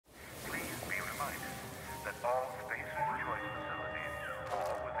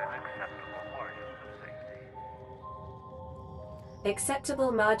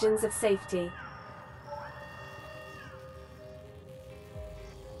Acceptable margins of safety.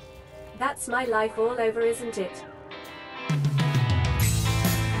 That's my life all over, isn't it?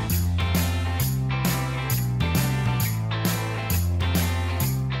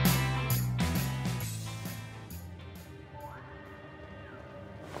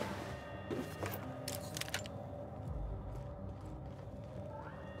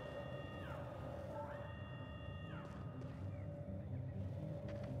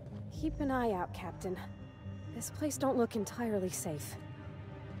 Keep an eye out, Captain. This place don't look entirely safe.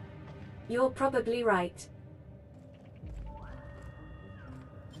 You're probably right.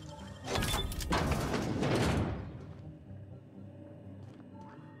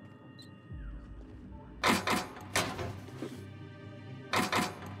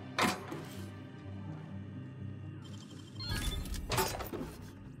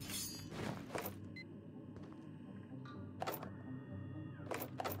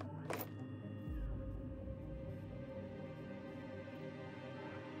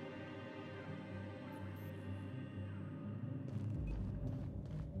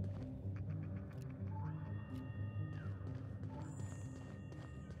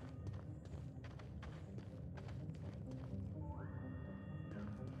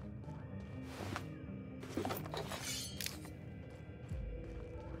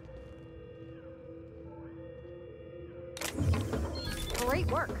 Great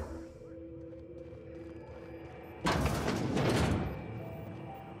work.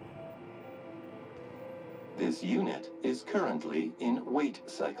 This unit is currently in wait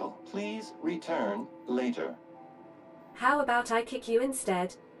cycle. Please return later. How about I kick you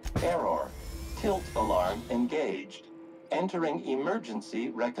instead? Error. Tilt alarm engaged. Entering emergency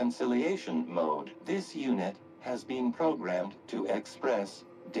reconciliation mode. This unit has been programmed to express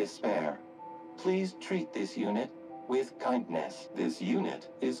despair. Please treat this unit with kindness. This unit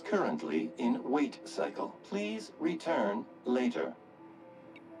is currently in wait cycle. Please return later.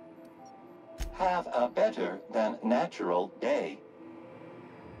 Have a better than natural day.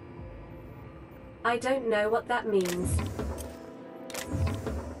 I don't know what that means.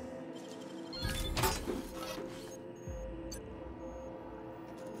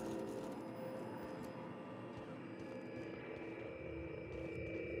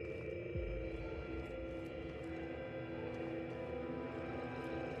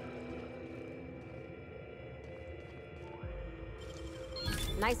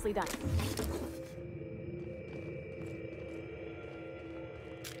 Nicely done.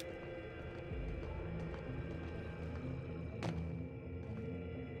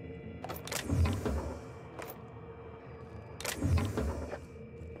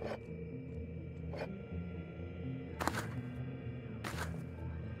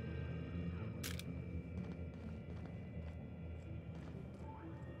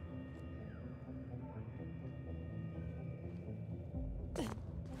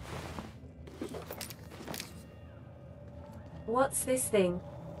 What's this thing?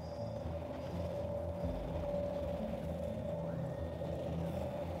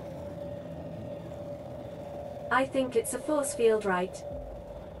 I think it's a force field, right?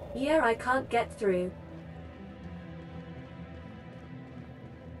 Yeah, I can't get through.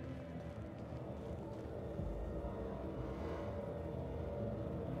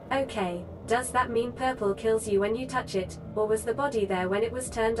 Okay, does that mean purple kills you when you touch it, or was the body there when it was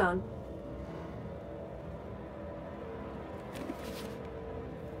turned on?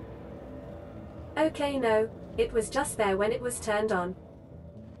 Okay, no, it was just there when it was turned on.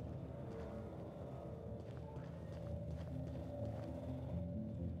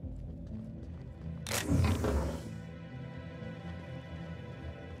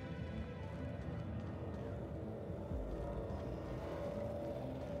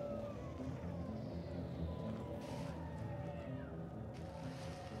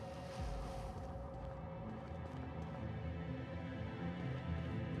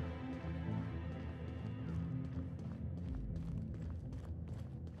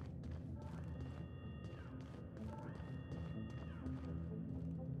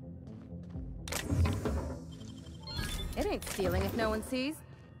 It ain't stealing if no one sees.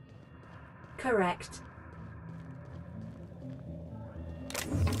 Correct.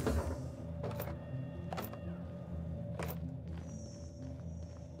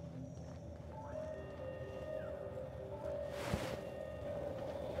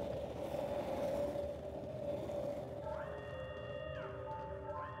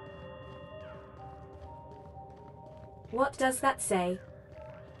 What does that say?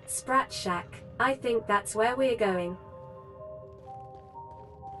 Sprat Shack. I think that's where we're going.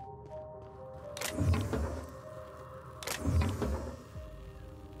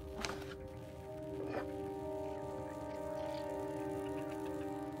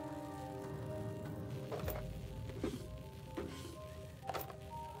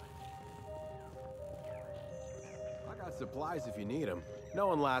 supplies if you need them. No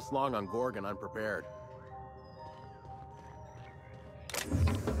one lasts long on Gorgon unprepared.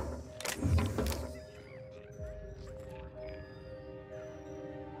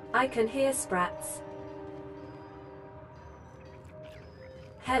 I can hear Sprats.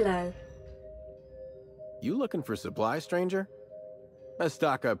 Hello. You looking for supplies, stranger? Let's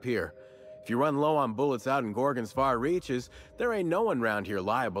stock up here. If you run low on bullets out in Gorgon's far reaches, there ain't no one round here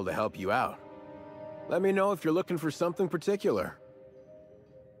liable to help you out. Let me know if you're looking for something particular.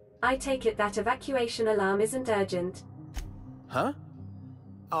 I take it that evacuation alarm isn't urgent. Huh?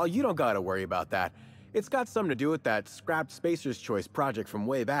 Oh, you don't gotta worry about that. It's got something to do with that scrapped Spacer's Choice project from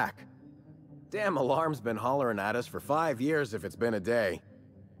way back. Damn alarm's been hollering at us for 5 years if it's been a day.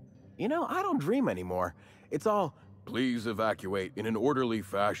 You know, I don't dream anymore. It's all, please evacuate in an orderly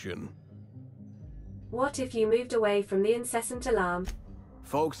fashion. What if you moved away from the incessant alarm?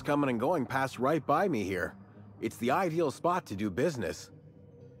 Folks coming and going pass right by me here. It's the ideal spot to do business.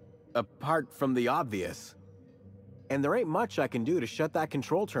 Apart from the obvious. And there ain't much I can do to shut that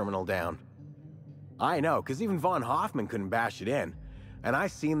control terminal down. I know, 'cause even Von Hoffman couldn't bash it in. And I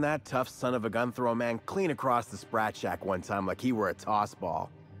seen that tough son of a gun throw a man clean across the Sprat shack one time like he were a toss ball.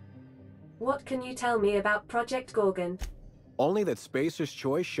 What can you tell me about Project Gorgon? Only that Spacer's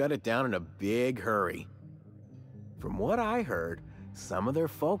Choice shut it down in a big hurry. From what I heard, some of their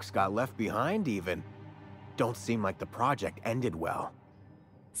folks got left behind even. Don't seem like the project ended well.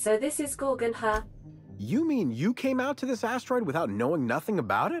 So this is Gorgon, huh? You mean you came out to this asteroid without knowing nothing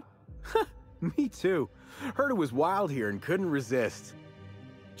about it? Me too. Heard it was wild here and couldn't resist.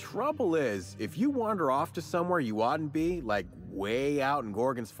 Trouble is, if you wander off to somewhere you oughtn't be, like way out in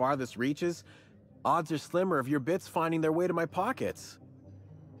Gorgon's farthest reaches, odds are slimmer of your bits finding their way to my pockets.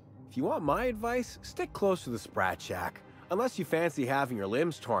 If you want my advice, stick close to the Sprat shack, unless you fancy having your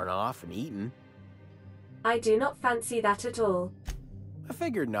limbs torn off and eaten. I do not fancy that at all. I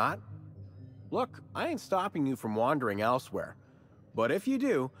figured not. Look, I ain't stopping you from wandering elsewhere. But if you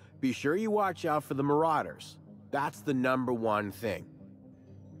do, be sure you watch out for the Marauders. That's the #1 thing.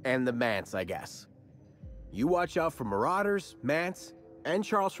 And the Mance, I guess. You watch out for Marauders, Mance, and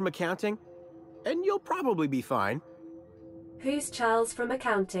Charles from accounting, and you'll probably be fine. Who's Charles from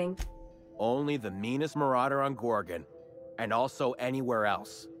accounting? Only the meanest Marauder on Gorgon, and also anywhere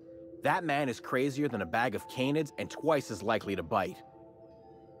else. That man is crazier than a bag of canids and twice as likely to bite.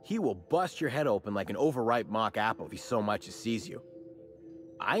 He will bust your head open like an overripe mock apple if he so much as sees you.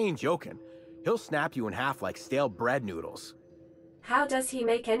 I ain't joking. He'll snap you in half like stale bread noodles. How does he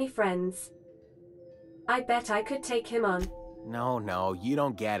make any friends? I bet I could take him on. No, you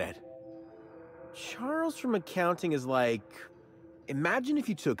don't get it. Charles from accounting is like... Imagine if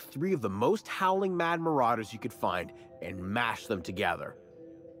you took 3 of the most howling mad Marauders you could find and mashed them together.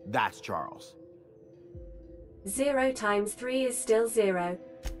 That's Charles. 0 times 3 is still 0.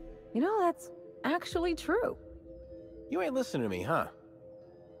 You know, that's actually true. You ain't listening to me, huh?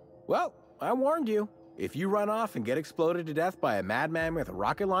 Well, I warned you. If you run off and get exploded to death by a madman with a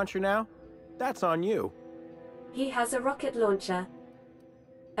rocket launcher now, that's on you. He has a rocket launcher.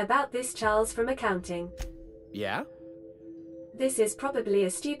 About this Charles from accounting. Yeah? This is probably a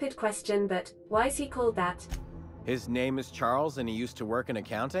stupid question, but why's he called that? His name is Charles and he used to work in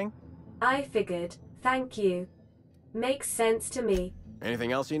accounting? I figured. Thank you. Makes sense to me.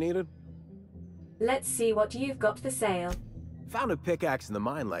 Anything else you needed? Let's see what you've got for sale. Found a pickaxe in the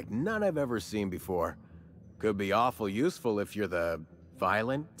mine like none I've ever seen before. Could be awful useful if you're the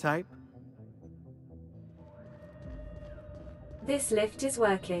violent type. This lift is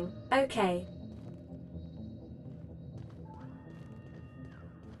working. Okay.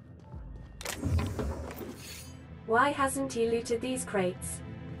 Why hasn't he looted these crates?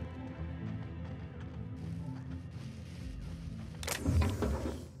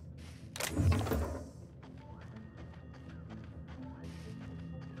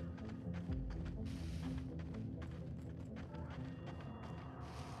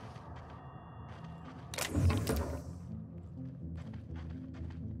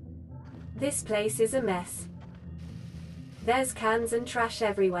 This place is a mess. There's cans and trash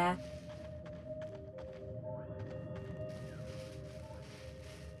everywhere.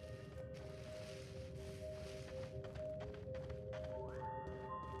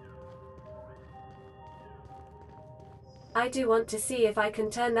 I do want to see if I can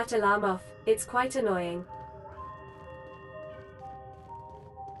turn that alarm off. It's quite annoying.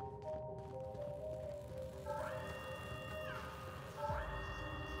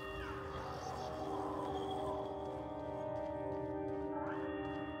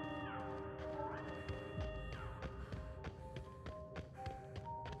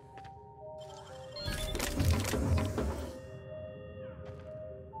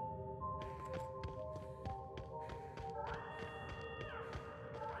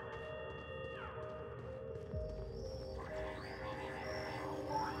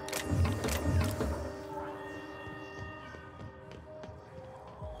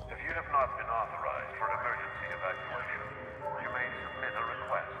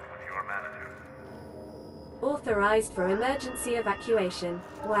 Authorized for emergency evacuation.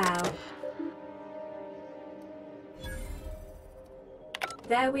 Wow.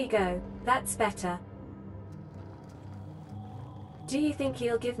 There we go. That's better. Do you think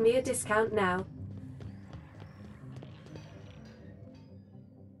he'll give me a discount now?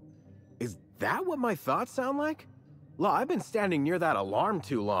 Is that what my thoughts sound like? Look, I've been standing near that alarm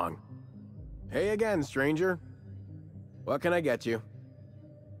too long. Hey again, stranger. What can I get you?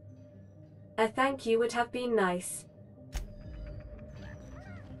 A thank you would have been nice.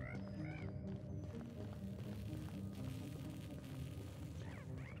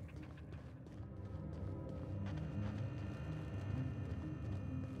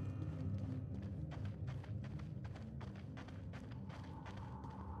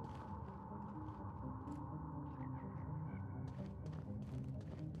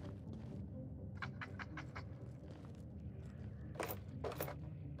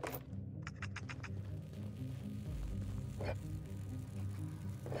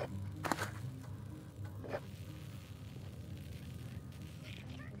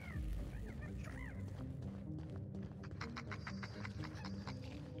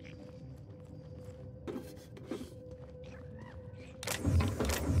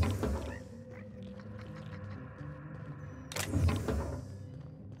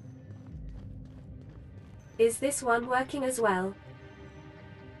 Is this one working as well?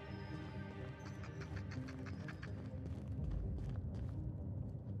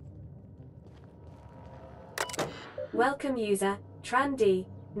 Welcome user, Tran D.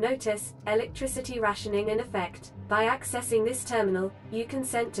 Notice, electricity rationing in effect. By accessing this terminal, you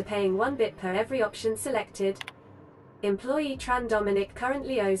consent to paying 1 bit per every option selected. Employee Tran Dominic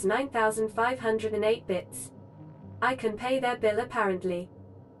currently owes 9,508 bits. I can pay their bill apparently.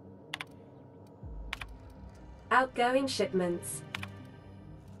 Outgoing shipments.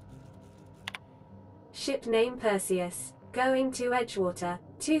 Ship name Perseus. Going to Edgewater.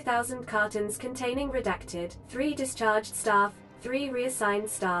 2,000 cartons containing redacted. 3 discharged staff, 3 reassigned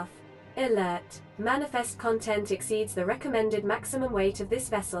staff. Alert. Manifest content exceeds the recommended maximum weight of this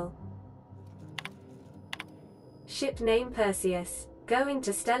vessel. Ship name Perseus. Going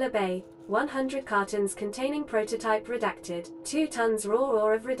to Stellar Bay. 100 cartons containing prototype redacted. 2 tons raw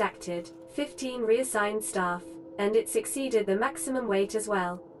ore of redacted. 15 reassigned staff. And it's exceeded the maximum weight as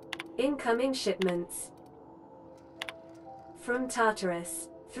well. Incoming shipments. From Tartarus.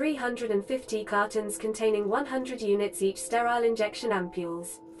 350 cartons containing 100 units each sterile injection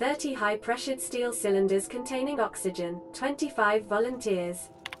ampules. 30 high-pressured steel cylinders containing oxygen. 25 volunteers.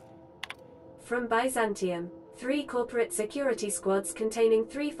 From Byzantium. 3 corporate security squads containing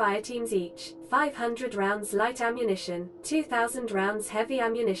 3 fire teams each. 500 rounds light ammunition. 2,000 rounds heavy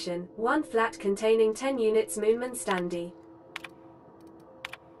ammunition. 1 flat containing 10 units Moonman Standy.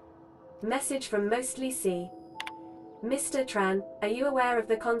 Message from Mostly C. Mr. Tran, are you aware of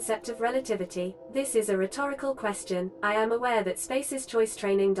the concept of relativity? This is a rhetorical question. I am aware that Space's Choice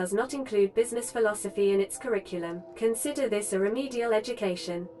training does not include business philosophy in its curriculum. Consider this a remedial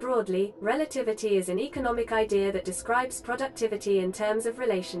education. Broadly, relativity is an economic idea that describes productivity in terms of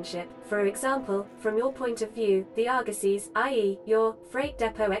relationship. For example, from your point of view, the Argosies, i.e., your freight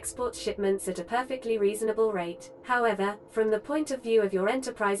depot exports shipments at a perfectly reasonable rate. However, from the point of view of your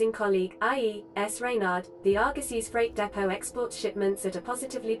enterprising colleague, i.e., S. Reynard, the Argosies freight depot exports shipments at a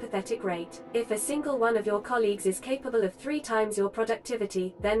positively pathetic rate. If a single one of your colleagues is capable of 3 times your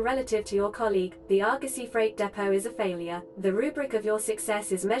productivity, then relative to your colleague, the Argosy freight depot is a failure. The rubric of your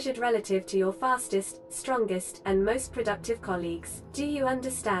success is measured relative to your fastest, strongest, and most productive colleagues. Do you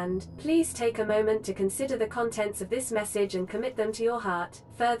understand? Please take a moment to consider the contents of this message and commit them to your heart.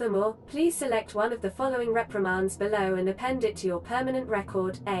 Furthermore, please select one of the following reprimands below and append it to your permanent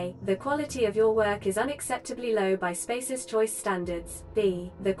record. A. The quality of your work is unacceptably low by Space's Choice standards.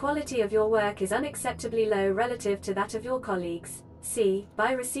 B. The quality of your work is unacceptably low relative to that of your colleagues. C.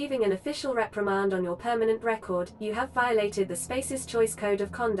 By receiving an official reprimand on your permanent record, you have violated the Space's Choice Code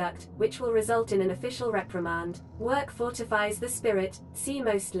of Conduct, which will result in an official reprimand. Work fortifies the spirit. See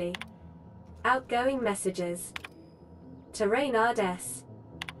Mostly. Outgoing messages. To Reynard S.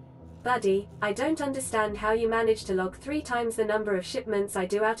 Buddy, I don't understand how you manage to log 3 times the number of shipments I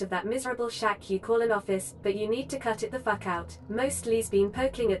do out of that miserable shack you call an office, but you need to cut it the fuck out. Mostly's been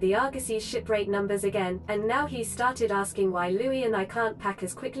poking at the Argosy's ship rate numbers again, and now he's started asking why Louis and I can't pack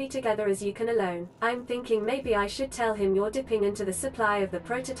as quickly together as you can alone. I'm thinking maybe I should tell him you're dipping into the supply of the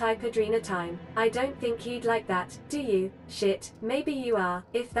prototype Adrena time. I don't think he'd like that, do you? Shit, maybe you are.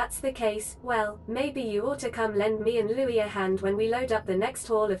 If that's the case, well, maybe you ought to come lend me and Louis a hand when we load up the next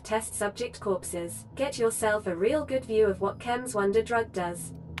haul of test subject corpses. Get yourself a real good view of what Chem's Wonder Drug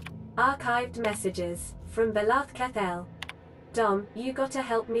does. Archived messages. From Belath Kethel. Dom, you gotta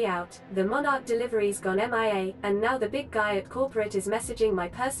help me out. The Monarch delivery's gone MIA, and now the big guy at corporate is messaging my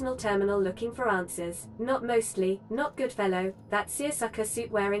personal terminal looking for answers. Not mostly, not Goodfellow, that seersucker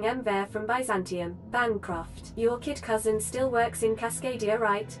suit-wearing Mver from Byzantium. Bancroft. Your kid cousin still works in Cascadia,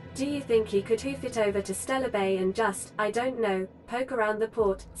 right? Do you think he could hoof it over to Stella Bay and just, I don't know, poke around the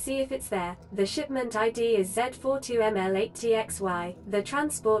port, see if it's there? The shipment ID is Z42ML8TXY, the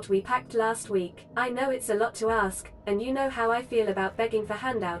transport we packed last week. I know it's a lot to ask, and you know how I feel about begging for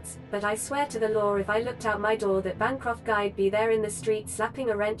handouts, but I swear to the law if I looked out my door that Bancroft guy'd be there in the street slapping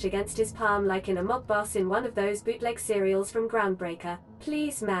a wrench against his palm like in a mob boss in one of those bootleg serials from Groundbreaker.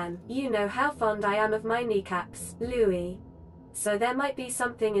 Please man, you know how fond I am of my kneecaps, Louis. So there might be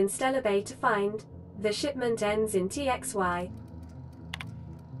something in Stella Bay to find. The shipment ends in TXY.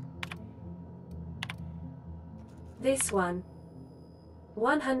 This one.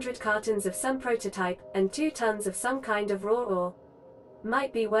 100 cartons of some prototype, and 2 tons of some kind of raw ore.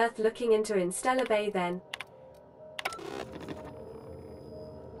 Might be worth looking into in Stella Bay then.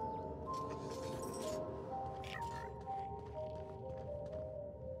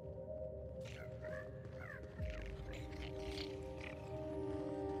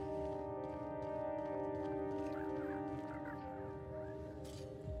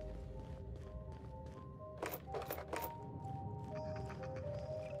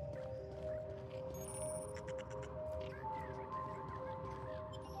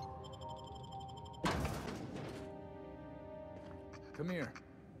 Come here.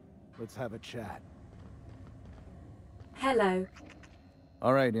 Let's have a chat. Hello.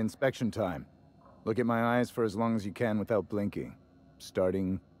 All right, inspection time. Look at my eyes for as long as you can without blinking.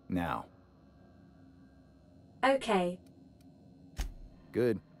 Starting now. Okay.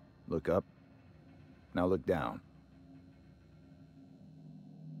 Good. Look up. Now look down.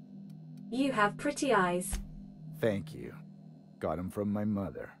 You have pretty eyes. Thank you. Got 'em from my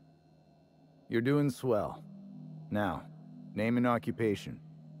mother. You're doing swell. Now, name and occupation.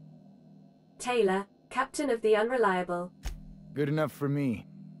 Taylor, Captain of the Unreliable. Good enough for me.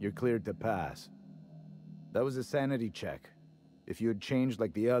 You're cleared to pass. That was a sanity check. If you had changed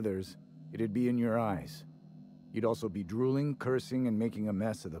like the others, it'd be in your eyes. You'd also be drooling, cursing, and making a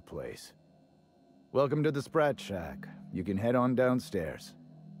mess of the place. Welcome to the Sprat Shack. You can head on downstairs.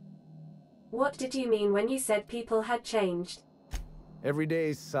 What did you mean when you said people had changed? Every day,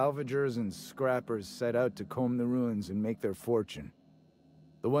 salvagers and scrappers set out to comb the ruins and make their fortune.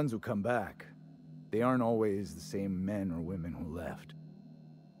 The ones who come back, they aren't always the same men or women who left.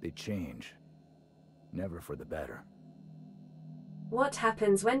 They change. Never for the better. What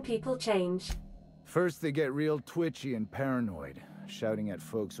happens when people change? First, they get real twitchy and paranoid, shouting at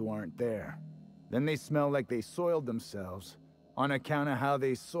folks who aren't there. Then they smell like they soiled themselves, on account of how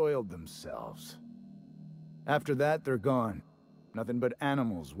they soiled themselves. After that, they're gone. Nothing but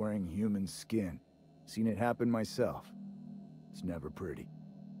animals wearing human skin. Seen it happen myself. It's never pretty.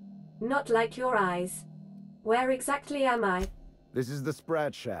 Not like your eyes. Where exactly am I? This is the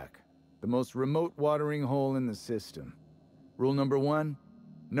Sprat Shack, the most remote watering hole in the system. Rule number 1,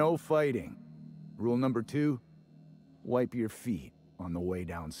 no fighting. Rule number 2, wipe your feet on the way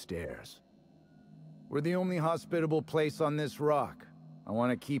downstairs. We're the only hospitable place on this rock. I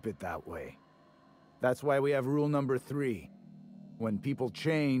want to keep it that way. That's why we have rule number 3. When people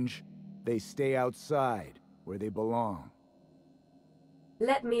change, they stay outside, where they belong.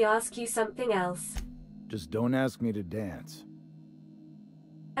 Let me ask you something else. Just don't ask me to dance.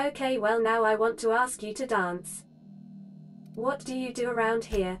 Okay, well now I want to ask you to dance. What do you do around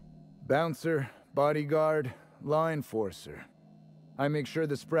here? Bouncer, bodyguard, law enforcer. I make sure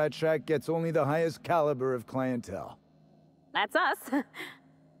the Sprat Shack gets only the highest caliber of clientele. That's us.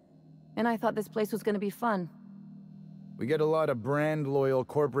 And I thought this place was gonna be fun. We get a lot of brand-loyal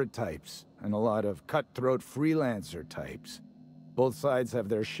corporate types, and a lot of cutthroat freelancer types. Both sides have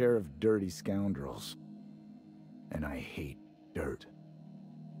their share of dirty scoundrels. And I hate dirt.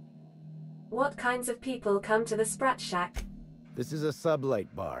 What kinds of people come to the Sprat Shack? This is a sublight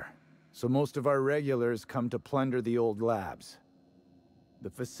bar, so most of our regulars come to plunder the old labs.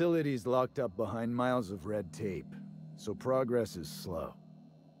 The facility's locked up behind miles of red tape, so progress is slow.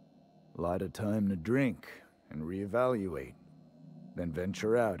 A lot of time to drink and reevaluate, then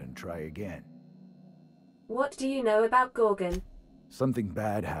venture out and try again. What do you know about Gorgon? Something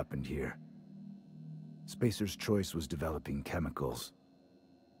bad happened here. Spacer's Choice was developing chemicals.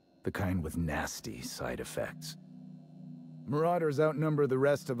 The kind with nasty side effects. Marauders outnumber the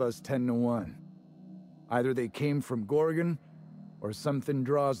rest of us 10 to 1. Either they came from Gorgon, or something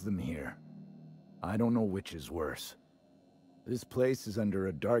draws them here. I don't know which is worse. This place is under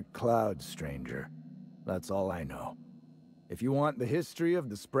a dark cloud, stranger. That's all I know. If you want the history of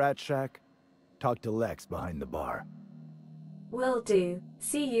the Sprat Shack, talk to Lex behind the bar. Will do.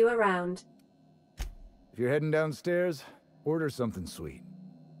 See you around. If you're heading downstairs, order something sweet.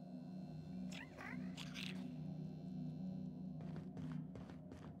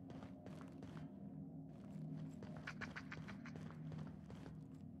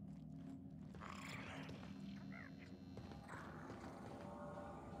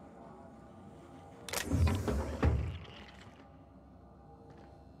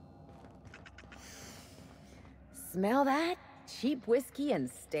 Smell that? Cheap whiskey and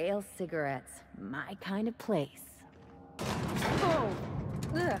stale cigarettes. My kind of place. Oh!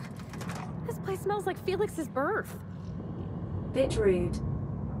 Ugh. This place smells like Felix's birth. Bit rude.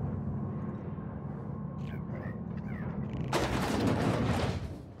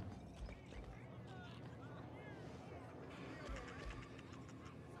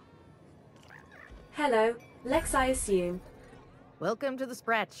 Hello, Lex, I assume. Welcome to the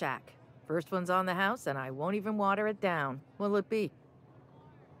Sprat Shack. First one's on the house, and I won't even water it down. What'll it be?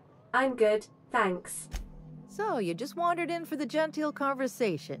 I'm good, thanks. So, you just wandered in for the genteel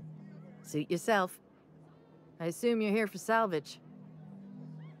conversation. Suit yourself. I assume you're here for salvage.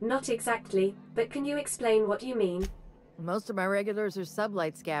 Not exactly, but can you explain what you mean? Most of my regulars are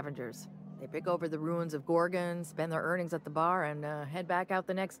sublight scavengers. They pick over the ruins of Gorgon, spend their earnings at the bar, and head back out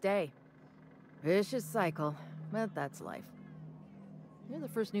the next day. Vicious cycle, but that's life. You're the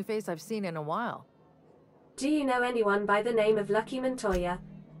first new face I've seen in a while. Do you know anyone by the name of Lucky Montoya?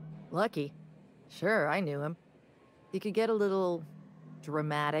 Lucky? Sure, I knew him. He could get a little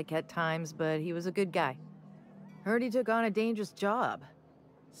dramatic at times, but he was a good guy. Heard he took on a dangerous job.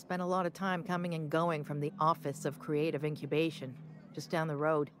 Spent a lot of time coming and going from the Office of Creative Incubation, just down the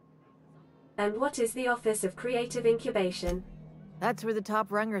road. And what is the Office of Creative Incubation? That's where the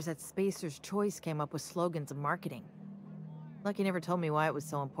top rungers at Spacer's Choice came up with slogans and marketing. Lucky never told me why it was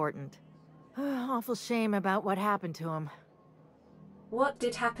so important. Awful shame about what happened to him. What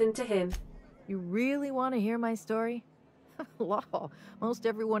did happen to him? You really want to hear my story? Law, most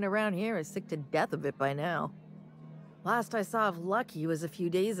everyone around here is sick to death of it by now. Last I saw of Lucky was a few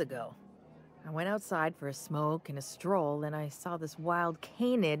days ago. I went outside for a smoke and a stroll, and I saw this wild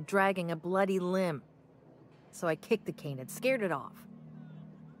canid dragging a bloody limb. So I kicked the canid, scared it off.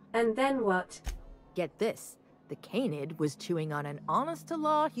 And then what? Get this. The canid was chewing on an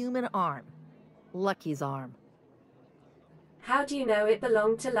honest-to-law human arm. Lucky's arm. How do you know it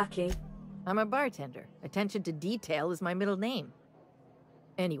belonged to Lucky? I'm a bartender. Attention to detail is my middle name.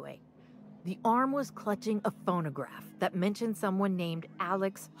 Anyway, the arm was clutching a phonograph that mentioned someone named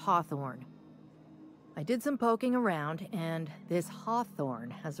Alex Hawthorne. I did some poking around, and this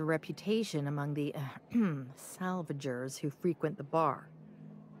Hawthorne has a reputation among the salvagers who frequent the bar.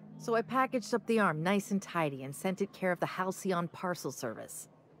 So I packaged up the arm nice and tidy and sent it care of the Halcyon Parcel Service.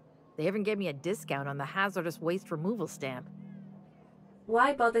 They even gave me a discount on the hazardous waste removal stamp.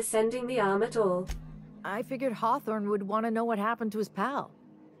 Why bother sending the arm at all? I figured Hawthorne would want to know what happened to his pal.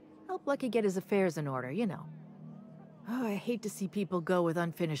 Help Lucky get his affairs in order, you know. Oh, I hate to see people go with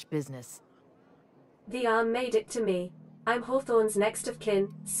unfinished business. The arm made it to me. I'm Hawthorne's next of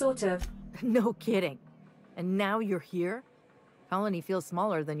kin, sort of. No kidding. And now you're here? Colony feels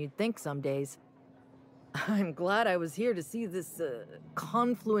smaller than you'd think some days. I'm glad I was here to see this,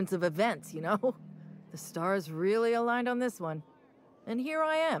 confluence of events, you know? The stars really aligned on this one. And here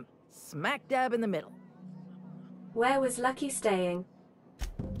I am, smack dab in the middle. Where was Lucky staying?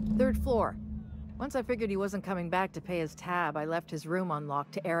 3rd floor. Once I figured he wasn't coming back to pay his tab, I left his room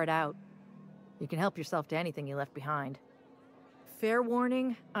unlocked to air it out. You can help yourself to anything you left behind. Fair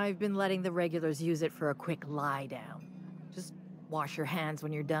warning, I've been letting the regulars use it for a quick lie down. Just wash your hands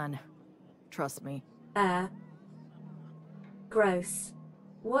when you're done. Trust me. Gross.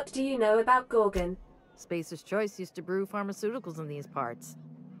 What do you know about Gorgon? Spacer's Choice used to brew pharmaceuticals in these parts.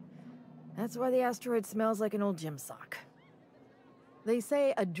 That's why the asteroid smells like an old gym sock. They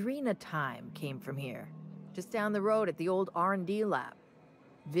say Adrenatime came from here, just down the road at the old R&D lab.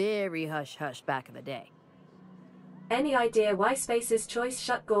 Very hush-hush back in the day. Any idea why Spacer's Choice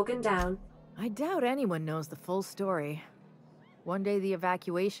shut Gorgon down? I doubt anyone knows the full story. One day the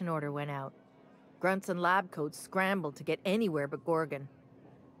evacuation order went out. Grunts and lab coats scrambled to get anywhere but Gorgon.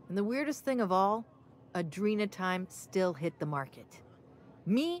 And the weirdest thing of all, Adrenatime still hit the market.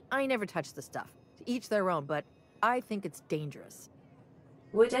 Me, I never touched the stuff. To each their own, but I think it's dangerous.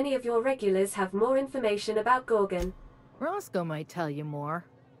 Would any of your regulars have more information about Gorgon? Roscoe might tell you more.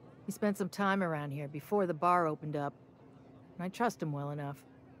 He spent some time around here before the bar opened up. And I trust him well enough.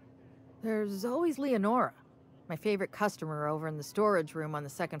 There's always Leonora. My favorite customer over in the storage room on the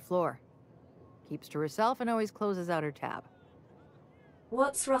second floor. Keeps to herself and always closes out her tab.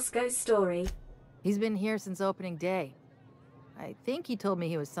 What's Roscoe's story? He's been here since opening day. I think he told me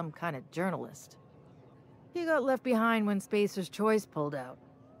he was some kind of journalist. He got left behind when Spacer's Choice pulled out.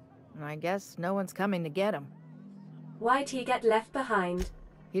 And I guess no one's coming to get him. Why'd he get left behind?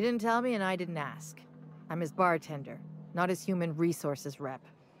 He didn't tell me and I didn't ask. I'm his bartender, not his human resources rep.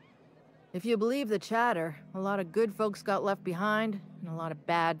 If you believe the chatter, a lot of good folks got left behind, and a lot of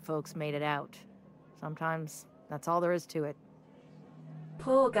bad folks made it out. Sometimes that's all there is to it.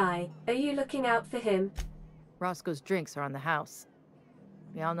 Poor guy. Are you looking out for him? Roscoe's drinks are on the house.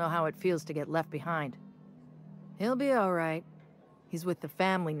 We all know how it feels to get left behind. He'll be all right. He's with the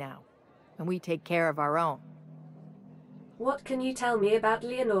family now, and we take care of our own. What can you tell me about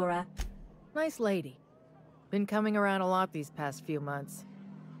Leonora? Nice lady. Been coming around a lot these past few months.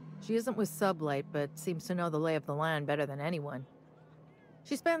 She isn't with Sublight, but seems to know the lay of the land better than anyone.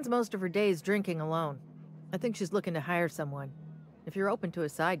 She spends most of her days drinking alone. I think she's looking to hire someone, if you're open to a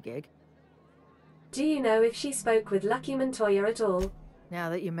side gig. Do you know if she spoke with Lucky Montoya at all? Now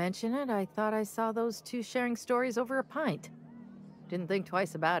that you mention it, I thought I saw those two sharing stories over a pint. Didn't think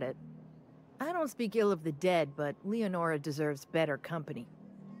twice about it. I don't speak ill of the dead, but Leonora deserves better company.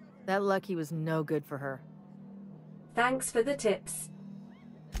 That Lucky was no good for her. Thanks for the tips.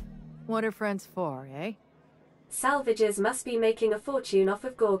 What are friends for, eh? Salvagers must be making a fortune off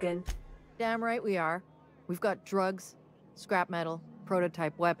of Gorgon. Damn right we are. We've got drugs, scrap metal,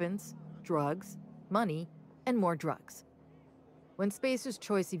 prototype weapons, drugs, money, and more drugs. When Spacer's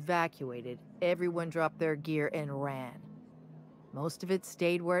Choice evacuated, everyone dropped their gear and ran. Most of it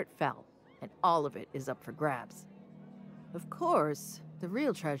stayed where it fell, and all of it is up for grabs. Of course, the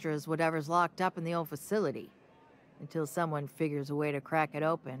real treasure is whatever's locked up in the old facility. Until someone figures a way to crack it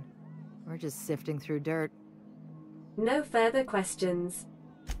open, we're just sifting through dirt. No further questions.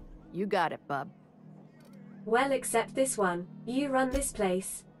 You got it, bub. Well, except this one. You run this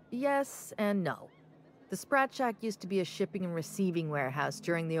place. Yes and no. The Sprat Shack used to be a shipping and receiving warehouse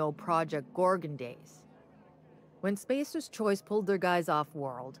during the old Project Gorgon days. When Spacer's Choice pulled their guys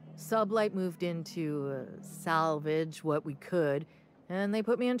off-world, Sublight moved in to salvage what we could, and they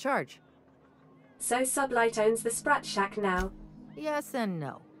put me in charge. So Sublight owns the Sprat Shack now? Yes and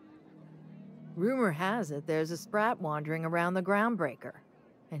no. Rumor has it there's a Sprat wandering around the Groundbreaker,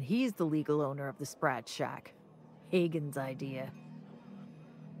 and he's the legal owner of the Sprat Shack. Hagen's idea.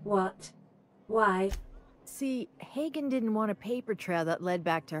 What? Why? See, Hagen didn't want a paper trail that led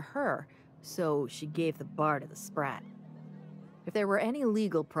back to her, so she gave the bar to the Sprat. If there were any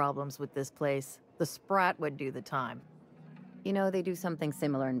legal problems with this place, the Sprat would do the time. You know, they do something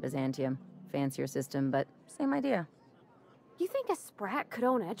similar in Byzantium. Fancier system, but same idea. You think a Sprat could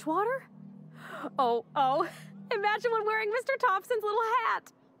own Edgewater? Oh. Imagine one wearing Mr. Thompson's little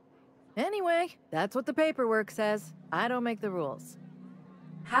hat. Anyway, that's what the paperwork says. I don't make the rules.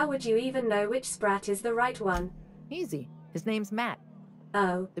 How would you even know which Sprat is the right one? Easy. His name's Matt.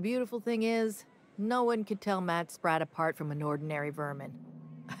 Oh. The beautiful thing is, no one could tell Matt Sprat apart from an ordinary vermin.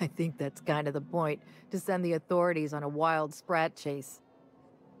 I think that's kind of the point, to send the authorities on a wild Sprat chase.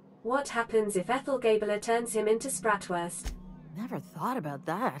 What happens if Ethel Gabler turns him into Spratwurst? Never thought about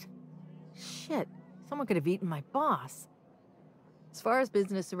that. Shit, someone could have eaten my boss. As far as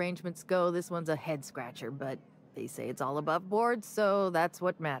business arrangements go, this one's a head-scratcher, but they say it's all above board, so that's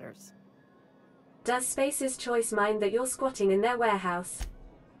what matters. Does Spacer's Choice mind that you're squatting in their warehouse?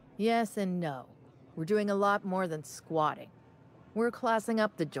 Yes and no. We're doing a lot more than squatting. We're classing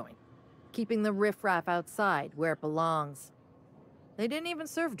up the joint, keeping the riffraff outside where it belongs. They didn't even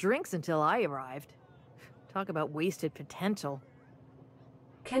serve drinks until I arrived. Talk about wasted potential.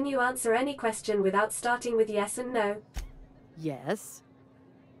 Can you answer any question without starting with yes and no? Yes.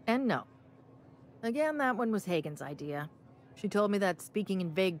 And no. Again, that one was Hagen's idea. She told me that speaking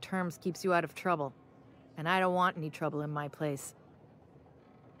in vague terms keeps you out of trouble. And I don't want any trouble in my place.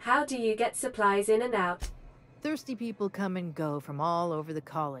 How do you get supplies in and out? Thirsty people come and go from all over the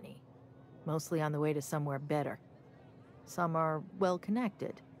colony. Mostly on the way to somewhere better. Some are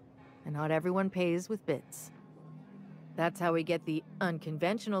well-connected. And not everyone pays with bits. That's how we get the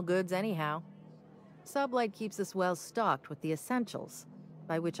unconventional goods anyhow. Sublight keeps us well-stocked with the essentials,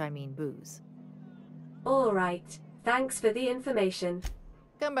 by which I mean booze. All right. Thanks for the information.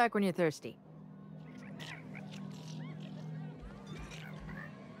 Come back when you're thirsty.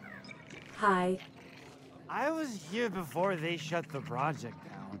 Hi. I was here before they shut the project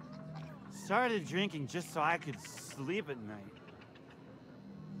down. Started drinking just so I could sleep at night.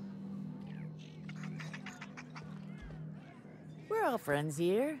 We're all friends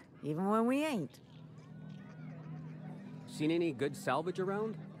here, even when we ain't. seen any good salvage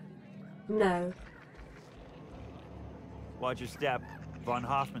around? No. Watch your step. Von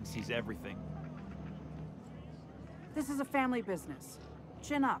Hoffman sees everything. This is a family business.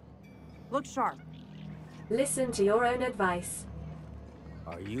 Chin up. Look sharp. Listen to your own advice.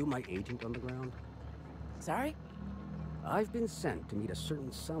 Are you my agent on the ground? Sorry? I've been sent to meet a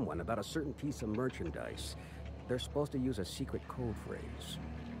certain someone about a certain piece of merchandise. They're supposed to use a secret code phrase.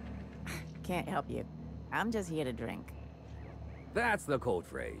 Can't help you. I'm just here to drink. That's the code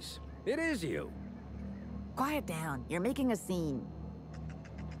phrase. It is you. Quiet down. You're making a scene.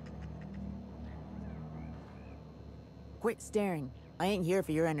 Quit staring. I ain't here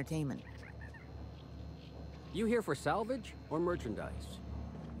for your entertainment. You here for salvage or merchandise?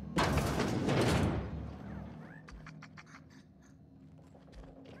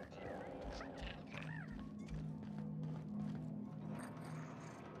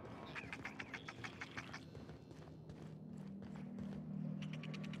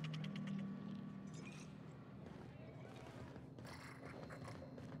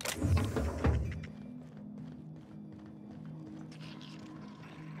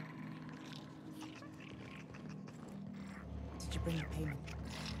 Did you bring the payment?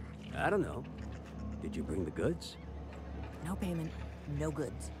 I don't know. Did you bring the goods? No payment, no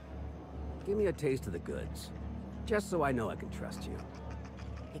goods. Give me a taste of the goods. Just so I know I can trust you.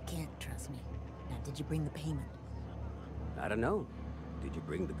 You can't trust me. Now, did you bring the payment? I don't know. Did you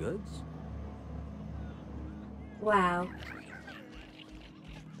bring the goods? Wow.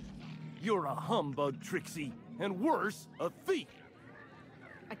 You're a humbug, Trixie, and worse, a thief.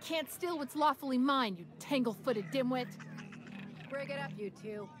 I can't steal what's lawfully mine, you tangle-footed dimwit. Bring it up, you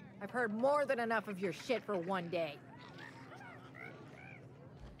two. I've heard more than enough of your shit for one day.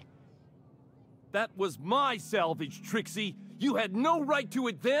 That was my salvage, Trixie. You had no right to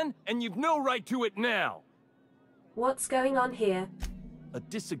it then, and you've no right to it now. What's going on here? A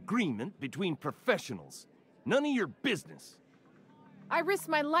disagreement between professionals. None of your business. I risked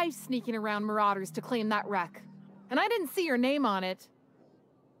my life sneaking around Marauders to claim that wreck. And I didn't see your name on it.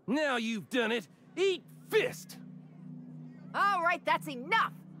 Now you've done it. Eat fist! All right, that's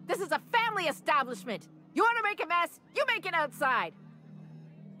enough! This is a family establishment! You want to make a mess? You make it outside!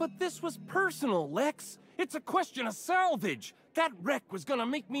 But this was personal, Lex. It's a question of salvage. That wreck was gonna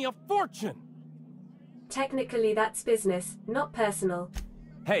make me a fortune. Technically, that's business, not personal.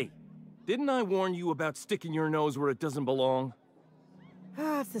 Hey, didn't I warn you about sticking your nose where it doesn't belong?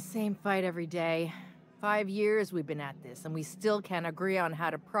 It's the same fight every day. 5 years we've been at this, and we still can't agree on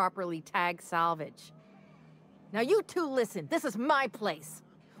how to properly tag salvage. Now you two listen, this is my place.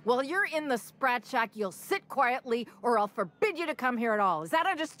 While you're in the Sprat Shack, you'll sit quietly, or I'll forbid you to come here at all. Is that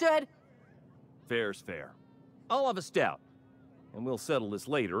understood? Fair's fair. I'll have a stout, and we'll settle this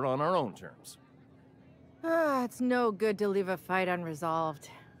later on our own terms. It's no good to leave a fight unresolved.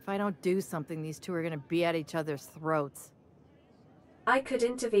 If I don't do something, these two are gonna be at each other's throats. I could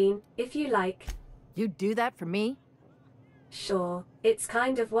intervene, if you like. You'd do that for me? Sure, it's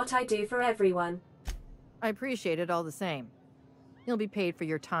kind of what I do for everyone. I appreciate it all the same. You'll be paid for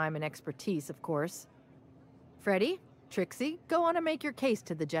your time and expertise, of course. Freddy, Trixie, go on and make your case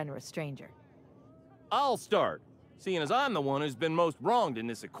to the generous stranger. I'll start, seeing as I'm the one who's been most wronged in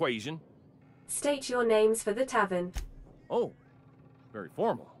this equation. State your names for the tavern. Oh, very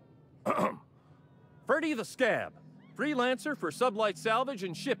formal. Freddy the Scab, freelancer for sublight salvage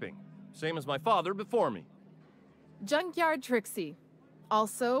and shipping, same as my father before me. Junkyard Trixie,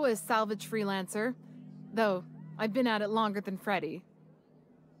 also a salvage freelancer, though I've been at it longer than Freddy.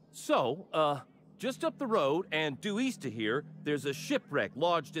 So, just up the road and due east of here, there's a shipwreck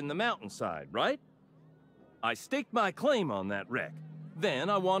lodged in the mountainside, right? I staked my claim on that wreck. Then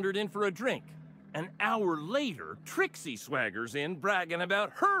I wandered in for a drink. An hour later, Trixie swaggers in bragging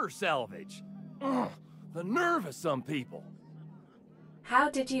about her salvage. Ugh, the nerve of some people. How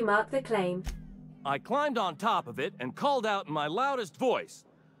did you mark the claim? I climbed on top of it and called out in my loudest voice,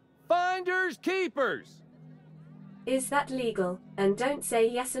 "Finders keepers!" Is that legal? And don't say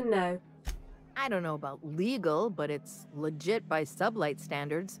yes and no. I don't know about legal, but it's legit by sublight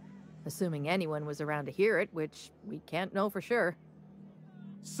standards. Assuming anyone was around to hear it, which we can't know for sure.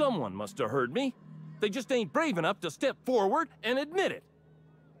 Someone must have heard me. They just ain't brave enough to step forward and admit it.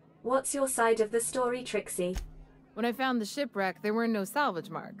 What's your side of the story, Trixie? When I found the shipwreck, there were no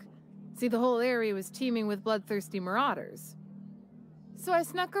salvage mark. See, the whole area was teeming with bloodthirsty marauders. So I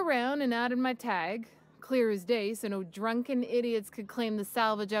snuck around and added my tag, clear as day so no drunken idiots could claim the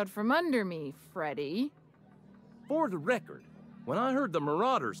salvage out from under me, Freddy. For the record, when I heard the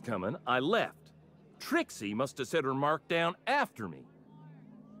marauders coming, I left. Trixie must have set her mark down after me.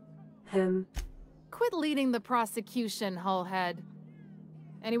 quit leading the prosecution, Hullhead.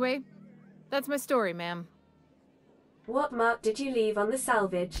 Anyway, that's my story, ma'am. What mark did you leave on the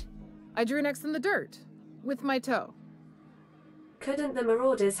salvage? I drew an X in the dirt, with my toe. Couldn't the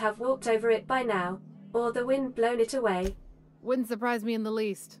marauders have walked over it by now? Or the wind blown it away? Wouldn't surprise me in the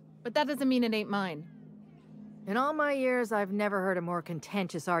least, but that doesn't mean it ain't mine. In all my years, I've never heard a more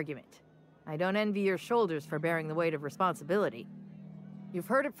contentious argument. I don't envy your shoulders for bearing the weight of responsibility. You've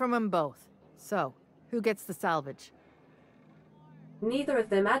heard it from them both. So, who gets the salvage? Neither of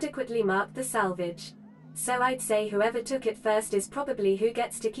them adequately marked the salvage. So I'd say whoever took it first is probably who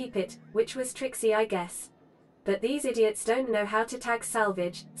gets to keep it, which was Trixie, I guess. But these idiots don't know how to tag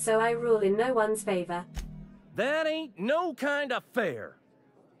salvage, so I rule in no one's favor. That ain't no kind of fair.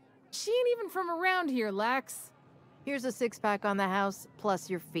 She ain't even from around here, Lex. Here's a 6-pack on the house, plus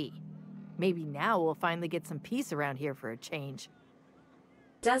your fee. Maybe now we'll finally get some peace around here for a change.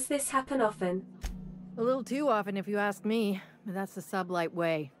 Does this happen often? A little too often if you ask me, but that's the sublight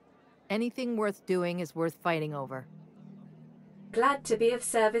way. Anything worth doing is worth fighting over. Glad to be of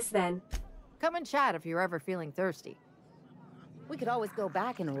service then. Come and chat if you're ever feeling thirsty. We could always go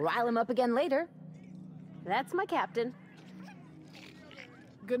back and rile him up again later. That's my captain.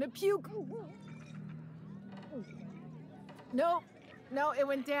 Gonna puke. No, it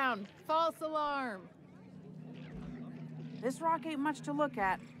went down. False alarm. This rock ain't much to look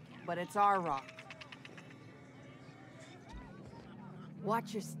at, but it's our rock.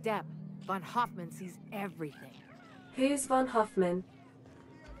 Watch your step. Von Hoffman sees everything. Who's Von Hoffman?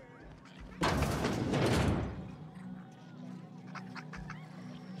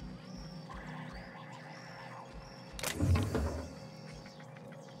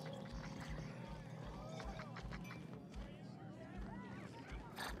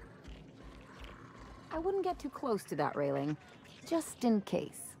 I wouldn't get too close to that railing, just in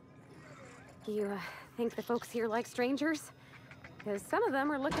case. You think the folks here like strangers? Because some of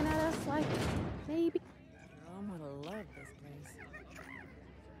them are looking at us like maybe. I'm gonna love this place.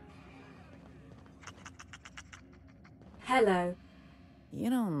 Hello.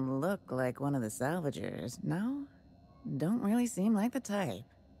 You don't look like one of the salvagers, no? Don't really seem like the type.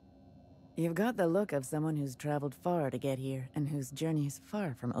 You've got the look of someone who's traveled far to get here, and whose journey is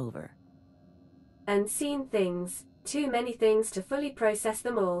far from over. And seen things. Too many things to fully process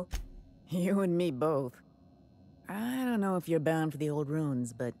them all. You and me both. I don't know if you're bound for the old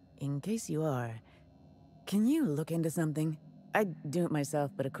ruins, but in case you are, can you look into something? I'd do it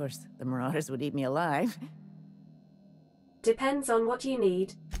myself, but of course, the marauders would eat me alive. Depends on what you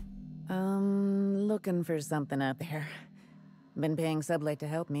need. Looking for something out there. Been paying Sublight to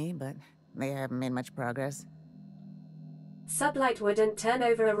help me, but they haven't made much progress. Sublight wouldn't turn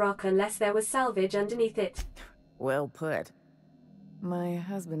over a rock unless there was salvage underneath it. Well put. My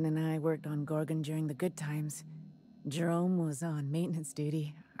husband and I worked on Gorgon during the good times. Jerome was on maintenance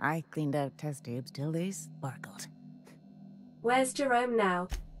duty. I cleaned out test tubes till they sparkled. Where's Jerome now?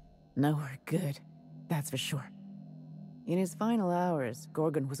 Nowhere good, that's for sure. In his final hours,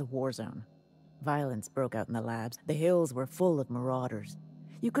 Gorgon was a war zone. Violence broke out in the labs. The hills were full of marauders.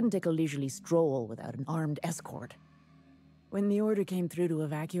 You couldn't take a leisurely stroll without an armed escort. When the order came through to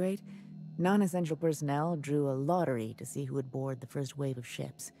evacuate, non-essential personnel drew a lottery to see who would board the first wave of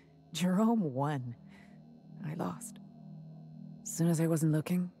ships. Jerome won. I lost. As soon as I wasn't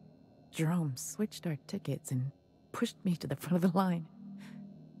looking, Jerome switched our tickets and pushed me to the front of the line.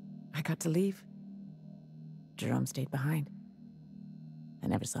 I got to leave. Jerome stayed behind. I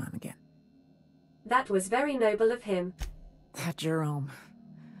never saw him again. That was very noble of him. That Jerome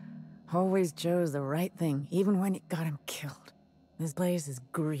always chose the right thing, even when it got him killed. This place is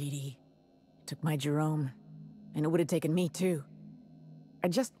greedy. It took my Jerome, and it would have taken me too. I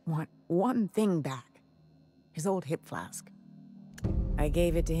just want one thing back. His old hip flask. I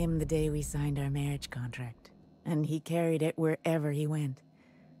gave it to him the day we signed our marriage contract, and he carried it wherever he went.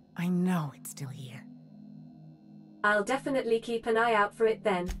 I know it's still here. I'll definitely keep an eye out for it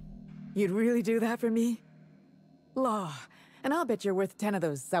then. You'd really do that for me? Law, and I'll bet you're worth 10 of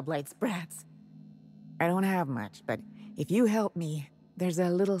those Sublight Sprats. I don't have much, but if you help me, there's a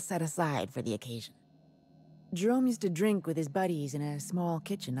little set aside for the occasion. Jerome used to drink with his buddies in a small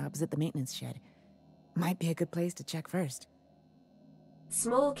kitchen opposite the maintenance shed. Might be a good place to check first.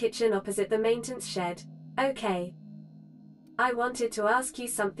 Small kitchen opposite the maintenance shed. Okay. I wanted to ask you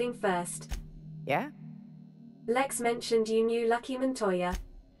something first. Yeah? Lex mentioned you knew Lucky Montoya.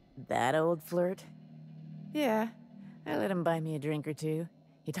 That old flirt? Yeah, I let him buy me a drink or two.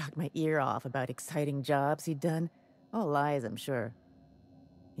 He talked my ear off about exciting jobs he'd done. All lies, I'm sure.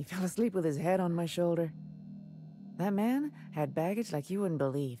 He fell asleep with his head on my shoulder. That man had baggage like you wouldn't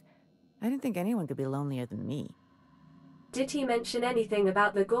believe. I didn't think anyone could be lonelier than me. Did he mention anything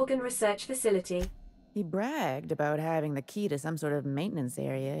about the Gorgon research facility? He bragged about having the key to some sort of maintenance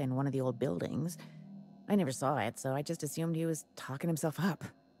area in one of the old buildings. I never saw it, so I just assumed he was talking himself up.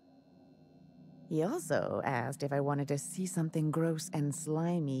 He also asked if I wanted to see something gross and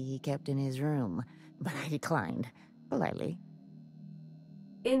slimy he kept in his room, but I declined, politely.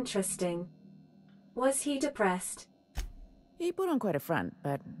 Interesting. Was he depressed? He put on quite a front,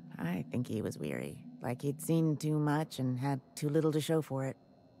 but I think he was weary. Like he'd seen too much and had too little to show for it.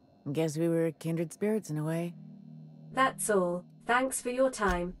 Guess we were kindred spirits in a way. That's all. Thanks for your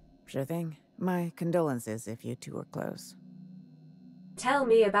time. Sure thing. My condolences if you two were close. Tell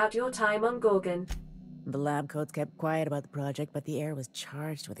me about your time on Gorgon. The lab coats kept quiet about the project, but the air was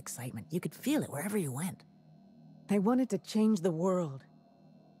charged with excitement. You could feel it wherever you went. They wanted to change the world.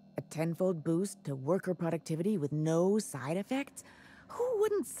 A tenfold boost to worker productivity with no side effects? Who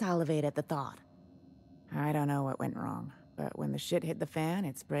wouldn't salivate at the thought? I don't know what went wrong, but when the shit hit the fan,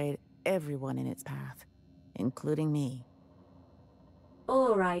 it sprayed everyone in its path, including me.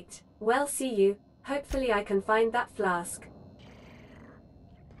 All right. Well, see you. Hopefully I can find that flask.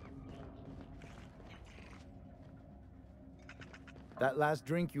 That last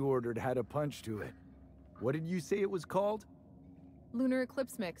drink you ordered had a punch to it. What did you say it was called? Lunar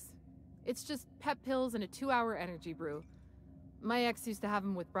Eclipse Mix. It's just pep pills and a 2-hour energy brew. My ex used to have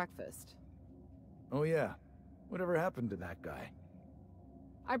them with breakfast. Oh yeah. Whatever happened to that guy?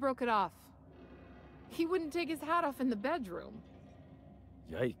 I broke it off. He wouldn't take his hat off in the bedroom.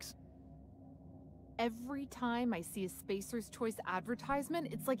 Yikes. Every time I see a Spacer's Choice advertisement,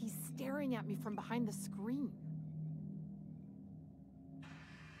 it's like he's staring at me from behind the screen.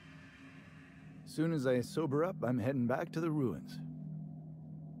 Soon as I sober up, I'm heading back to the ruins.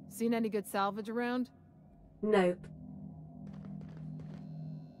 Seen any good salvage around? Nope.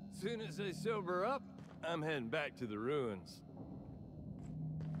 Soon as I sober up, I'm heading back to the ruins.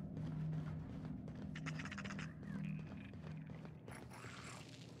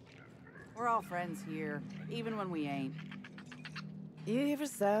 We're all friends here, even when we ain't. You here for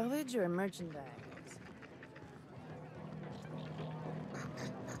salvage or merchandise?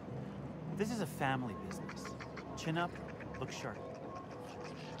 This is a family business. Chin up, look sharp.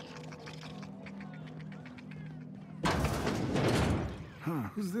 Huh,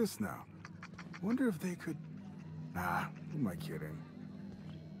 who's this now? Wonder if they could... Nah, who am I kidding?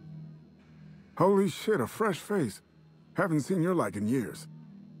 Holy shit, a fresh face. Haven't seen your like in years.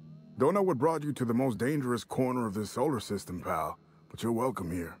 Don't know what brought you to the most dangerous corner of this solar system, pal, but you're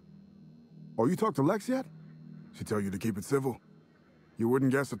welcome here. Oh, you talked to Lex yet? She tell you to keep it civil? You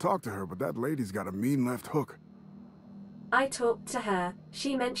wouldn't guess to talk to her, but that lady's got a mean left hook. I talked to her.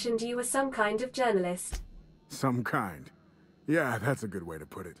 She mentioned you were some kind of journalist. Some kind. Yeah, that's a good way to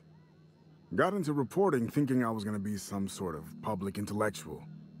put it. Got into reporting thinking I was gonna be some sort of public intellectual.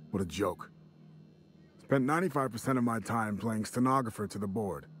 What a joke. Spent 95% of my time playing stenographer to the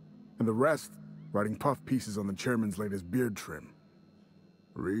board, and the rest writing puff pieces on the chairman's latest beard trim.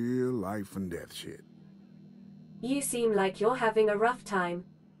 Real life and death shit. You seem like you're having a rough time.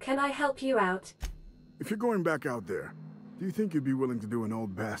 Can I help you out? If you're going back out there, do you think you'd be willing to do an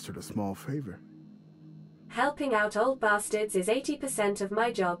old bastard a small favor? Helping out old bastards is 80% of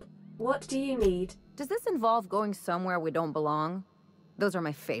my job. What do you need? Does this involve going somewhere we don't belong? Those are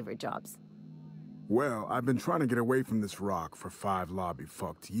my favorite jobs. Well, I've been trying to get away from this rock for 5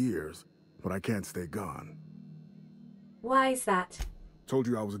 lobby-fucked years, but I can't stay gone. Why's that? Told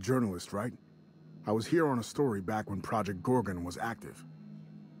you I was a journalist, right? I was here on a story back when Project Gorgon was active.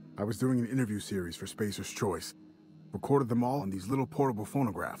 I was doing an interview series for Spacer's Choice. Recorded them all on these little portable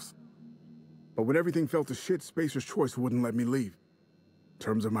phonographs. But when everything fell to shit, Spacer's Choice wouldn't let me leave.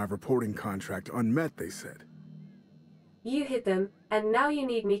 Terms of my reporting contract unmet, they said. You hid them, and now you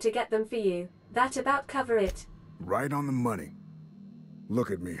need me to get them for you. That about cover it. Right on the money. Look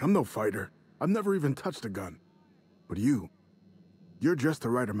at me, I'm no fighter. I've never even touched a gun. But you're just the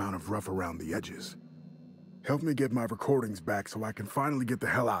right amount of rough around the edges. Help me get my recordings back so I can finally get the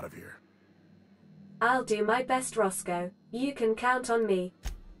hell out of here. I'll do my best, Roscoe. You can count on me.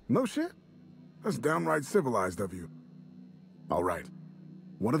 No shit? That's downright civilized of you. All right.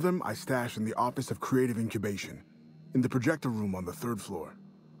 One of them I stash in the Office of Creative Incubation, in the projector room on the 3rd floor.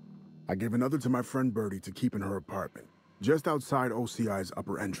 I gave another to my friend Birdie to keep in her apartment, just outside OCI's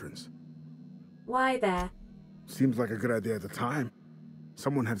upper entrance. Why there? Seems like a good idea at the time.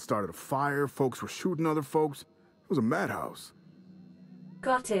 Someone had started a fire, folks were shooting other folks. It was a madhouse.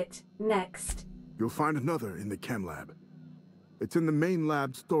 Got it. Next. You'll find another in the chem lab. It's in the main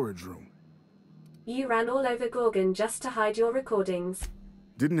lab storage room. You ran all over Gorgon just to hide your recordings.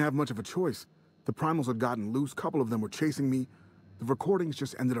 Didn't have much of a choice. The primals had gotten loose, couple of them were chasing me. The recordings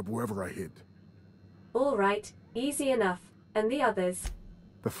just ended up wherever I hid. All right, easy enough. And the others?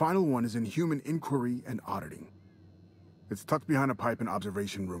 The final one is in human inquiry and auditing. It's tucked behind a pipe in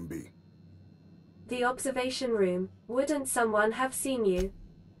Observation Room B. The observation room. Wouldn't someone have seen you?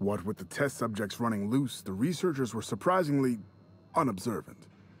 What with the test subjects running loose, the researchers were surprisingly unobservant.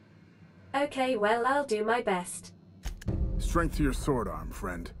 Okay, well, I'll do my best. Strength to your sword arm,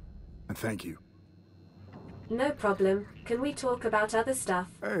 friend. And thank you. No problem. Can we talk about other stuff?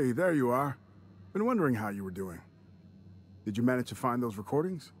 Hey, there you are. Been wondering how you were doing. Did you manage to find those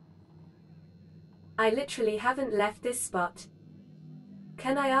recordings? I literally haven't left this spot.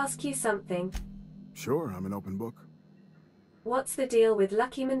 Can I ask you something? Sure, I'm an open book. What's the deal with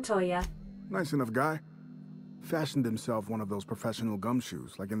Lucky Montoya? Nice enough guy. Fashioned himself one of those professional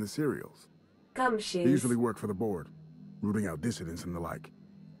gumshoes, like in the serials. Gumshoes? They usually work for the board, rooting out dissidents and the like.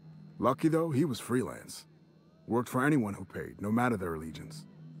 Lucky, though, he was freelance. Worked for anyone who paid, no matter their allegiance.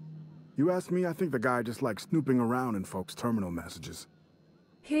 You ask me, I think the guy just likes snooping around in folks' terminal messages.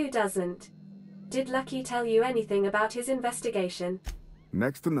 Who doesn't? Did Lucky tell you anything about his investigation?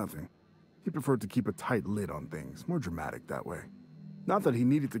 Next to nothing. He preferred to keep a tight lid on things, more dramatic that way. Not that he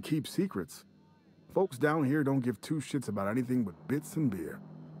needed to keep secrets. Folks down here don't give two shits about anything but bits and beer.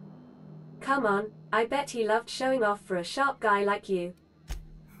 Come on, I bet he loved showing off for a sharp guy like you.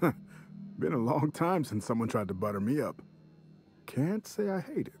 Been a long time since someone tried to butter me up. Can't say I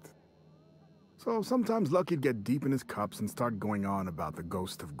hate it. So sometimes Lucky'd get deep in his cups and start going on about the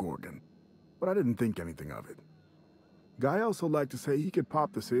ghost of Gorgon. But I didn't think anything of it. Guy also liked to say he could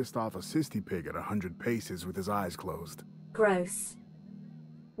pop the cyst off a cysty pig at 100 paces with his eyes closed. Gross.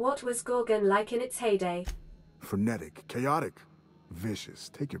 What was Gorgon like in its heyday? Frenetic, chaotic, vicious,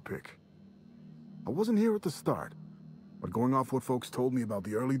 take your pick. I wasn't here at the start, but going off what folks told me about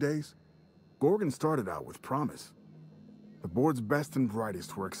the early days, Gorgon started out with promise. The board's best and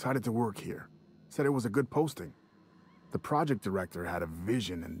brightest were excited to work here, said it was a good posting. The project director had a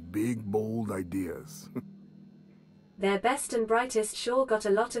vision and big, bold ideas. Their best and brightest sure got a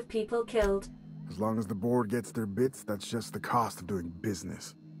lot of people killed. As long as the board gets their bits, that's just the cost of doing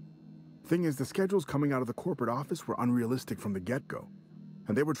business. Thing is, the schedules coming out of the corporate office were unrealistic from the get-go,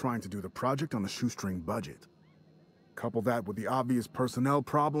 and they were trying to do the project on a shoestring budget. Couple that with the obvious personnel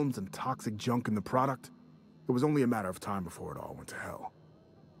problems and toxic junk in the product, it was only a matter of time before it all went to hell.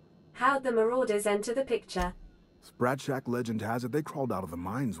 How'd the Marauders enter the picture? Sprat legend has it they crawled out of the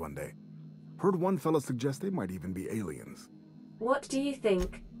mines one day. Heard one fella suggest they might even be aliens. What do you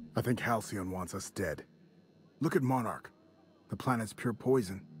think? I think Halcyon wants us dead. Look at Monarch. The planet's pure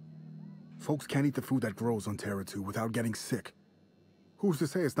poison. Folks can't eat the food that grows on Terra 2 without getting sick. Who's to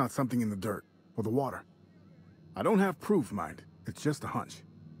say it's not something in the dirt or the water? I don't have proof, mind. It's just a hunch.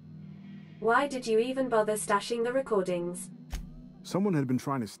 Why did you even bother stashing the recordings? Someone had been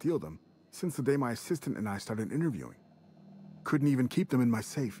trying to steal them since the day my assistant and I started interviewing. Couldn't even keep them in my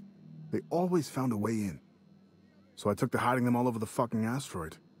safe. They always found a way in. So I took to hiding them all over the fucking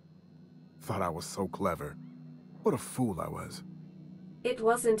asteroid. Thought I was so clever. What a fool I was. It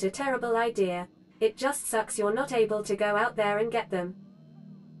wasn't a terrible idea. It just sucks you're not able to go out there and get them.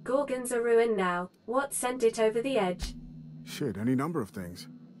 Gorgon's a ruin now. What sent it over the edge? Shit, any number of things.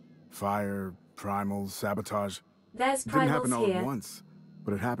 Fire, primals, sabotage. There's It didn't happen primals all here. at once,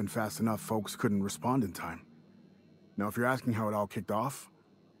 but it happened fast enough folks couldn't respond in time. Now, if you're asking how it all kicked off,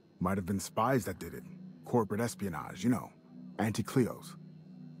 might have been spies that did it. Corporate espionage, you know. Anti-Cleos.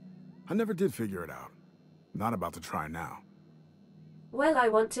 I never did figure it out. Not about to try now. Well, I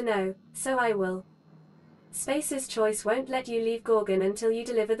want to know, so I will. Space's Choice won't let you leave Gorgon until you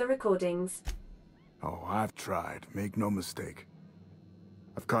deliver the recordings. Oh, I've tried. Make no mistake.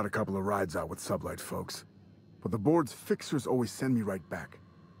 I've caught a couple of rides out with Sublight folks. But the board's fixers always send me right back.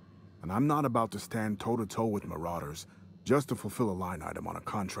 And I'm not about to stand toe-to-toe with Marauders just to fulfill a line item on a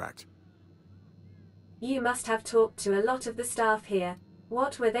contract. You must have talked to a lot of the staff here.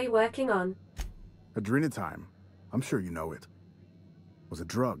 What were they working on? Adrenatime. I'm sure you know it. Was a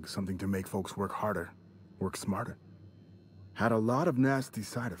drug, something to make folks work harder, work smarter. Had a lot of nasty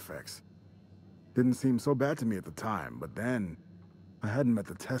side effects. Didn't seem so bad to me at the time, but then I hadn't met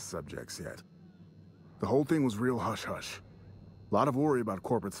the test subjects yet. The whole thing was real hush-hush. A lot of worry about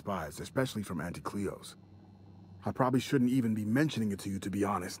corporate spies, especially from Anti-Cleos. I probably shouldn't even be mentioning it to you, to be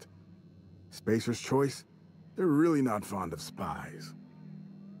honest. Spacer's Choice? They're really not fond of spies.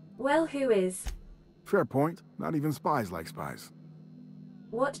 Well, who is? Fair point. Not even spies like spies.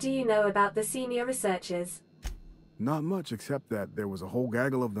 What do you know about the senior researchers? Not much, except that there was a whole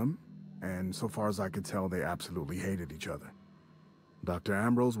gaggle of them, and so far as I could tell, they absolutely hated each other. Dr.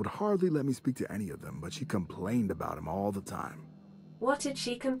 Ambrose would hardly let me speak to any of them, but she complained about him all the time. What did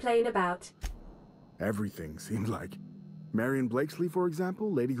she complain about? Everything, seemed like. Marion Blakesley, for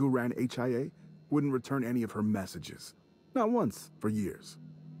example, lady who ran HIA, wouldn't return any of her messages. Not once, for years.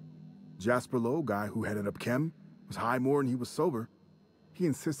 Jasper Lowe, guy who headed up Chem, was high more than he was sober. He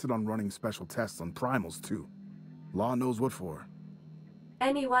insisted on running special tests on primals, too. Law knows what for.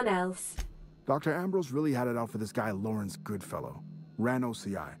 Anyone else? Dr. Ambrose really had it out for this guy Lawrence Goodfellow. Ran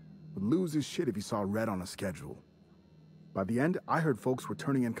OCI. Would lose his shit if he saw red on a schedule. By the end, I heard folks were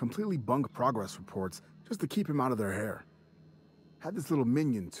turning in completely bunk progress reports just to keep him out of their hair. Had this little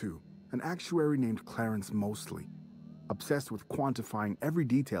minion, too. An actuary named Clarence Mosley. Obsessed with quantifying every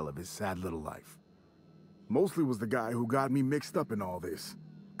detail of his sad little life. Mosley was the guy who got me mixed up in all this.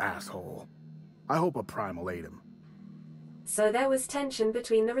 Asshole. I hope a primal ate him. So there was tension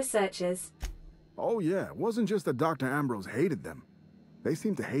between the researchers. Oh yeah, it wasn't just that Dr. Ambrose hated them. They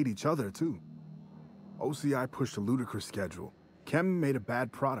seemed to hate each other, too. OCI pushed a ludicrous schedule. Chem made a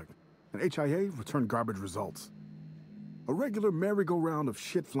bad product, and HIA returned garbage results. A regular merry-go-round of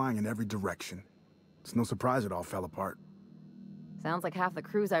shit flying in every direction. It's no surprise it all fell apart. Sounds like half the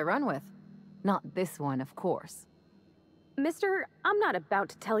crews I run with. Not this one, of course. Mister, I'm not about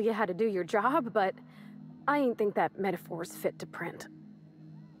to tell you how to do your job, but I ain't think that metaphor's fit to print.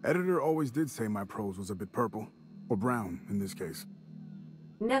 Editor always did say my prose was a bit purple. Or brown, in this case.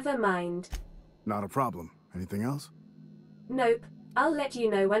 Never mind. Not a problem. Anything else? Nope. I'll let you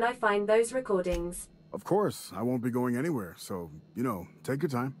know when I find those recordings. Of course. I won't be going anywhere, so, you know, take your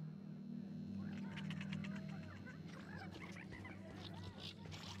time.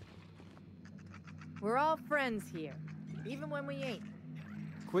 We're all friends here, even when we ain't.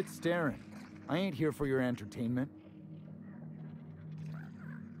 Quit staring. I ain't here for your entertainment.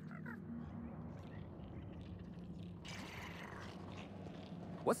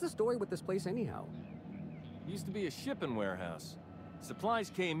 What's the story with this place anyhow? Used to be a shipping warehouse. Supplies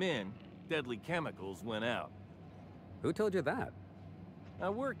came in, deadly chemicals went out. Who told you that? I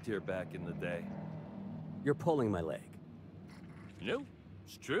worked here back in the day. You're pulling my leg. No,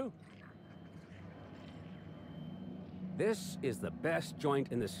 it's true. This is the best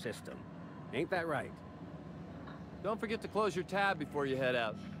joint in the system. Ain't that right? Don't forget to close your tab before you head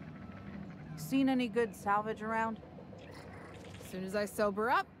out. Seen any good salvage around? As soon as I sober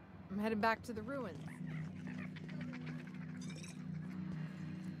up, I'm heading back to the ruins.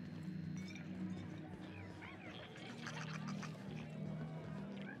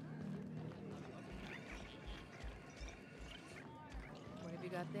 What have you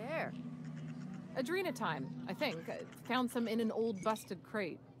got there? Adrenatime, I think. I found some in an old busted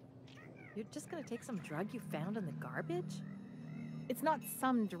crate. You're just gonna take some drug you found in the garbage? It's not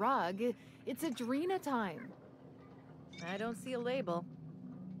some drug. It's adrenatime. I don't see a label.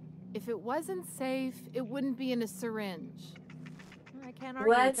 If it wasn't safe, it wouldn't be in a syringe. I can't argue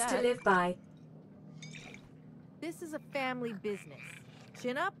with Words that. to live by. This is a family business.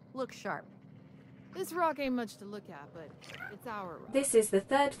 Chin up, look sharp. This rock ain't much to look at, but it's our rock. This is the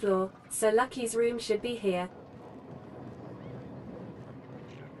 3rd floor, so Lucky's room should be here.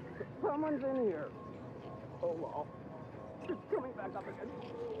 Someone's in here. Oh, well. It's coming back up again.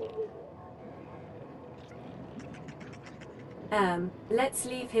 Let's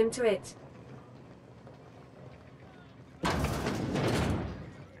leave him to it.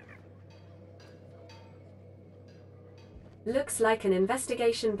 Looks like an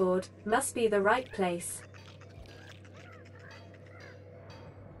investigation board. Must be the right place.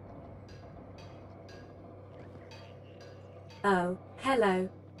 Oh, hello.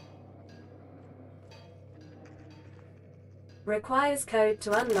 Requires code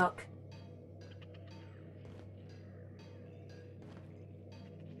to unlock.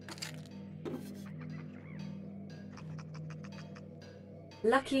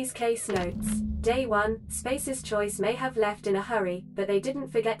 Lucky's case notes. Day 1, Space's Choice may have left in a hurry, but they didn't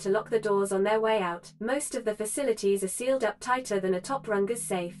forget to lock the doors on their way out. Most of the facilities are sealed up tighter than a top runger's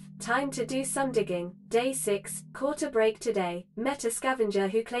safe. Time to do some digging. Day 6, quarter break today. Met a scavenger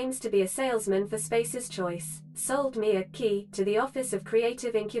who claims to be a salesman for Space's Choice. Sold me a key to the Office of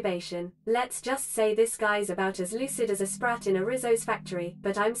Creative Incubation. Let's just say this guy's about as lucid as a Sprat in a Rizzo's factory,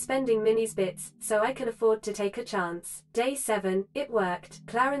 but I'm spending Minnie's bits, so I can afford to take a chance. Day 7, it worked.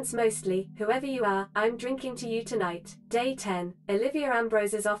 Clarence Mostly, whoever you are, I'm drinking to you tonight. Day 10, Olivia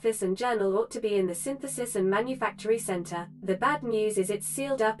Ambrose's office and journal ought to be in the Synthesis and Manufactory Center. The bad news is it's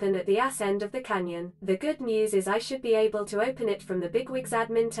sealed up and at the ass end of the canyon. The good news is I should be able to open it from the Bigwigs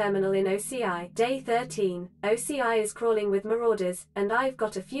admin terminal in OCI. Day 13, OCI is crawling with marauders, and I've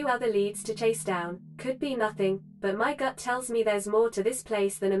got a few other leads to chase down. Could be nothing, but my gut tells me there's more to this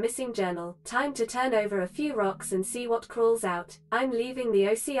place than a missing journal. Time to turn over a few rocks and see what crawls out. I'm leaving the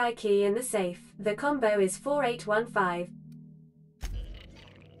OCI key in the safe. The combo is 4815.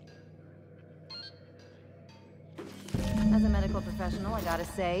 As a medical professional, I gotta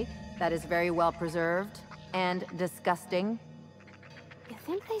say, that is very well preserved and disgusting. You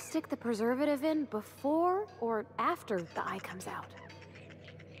think they stick the preservative in before or after the eye comes out?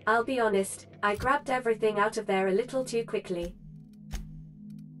 I'll be honest, I grabbed everything out of there a little too quickly.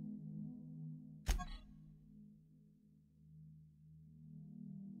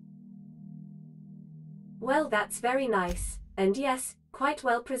 Well, that's very nice, and yes, quite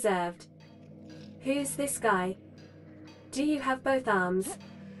well preserved. Who's this guy? Do you have both arms?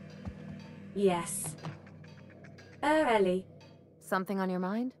 Yes. Ellie. Something on your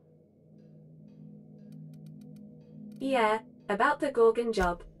mind? Yeah, about the Gorgon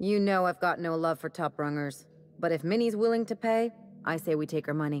job. You know I've got no love for top-rungers. But if Minnie's willing to pay, I say we take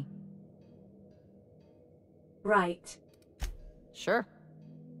her money. Right. Sure.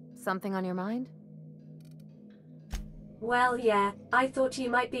 Something on your mind? Well, yeah, I thought you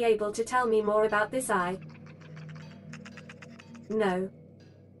might be able to tell me more about this eye. No.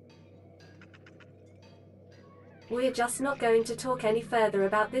 We're just not going to talk any further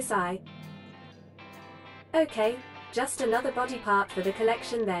about this eye. Okay, just another body part for the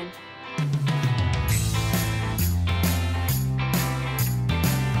collection then.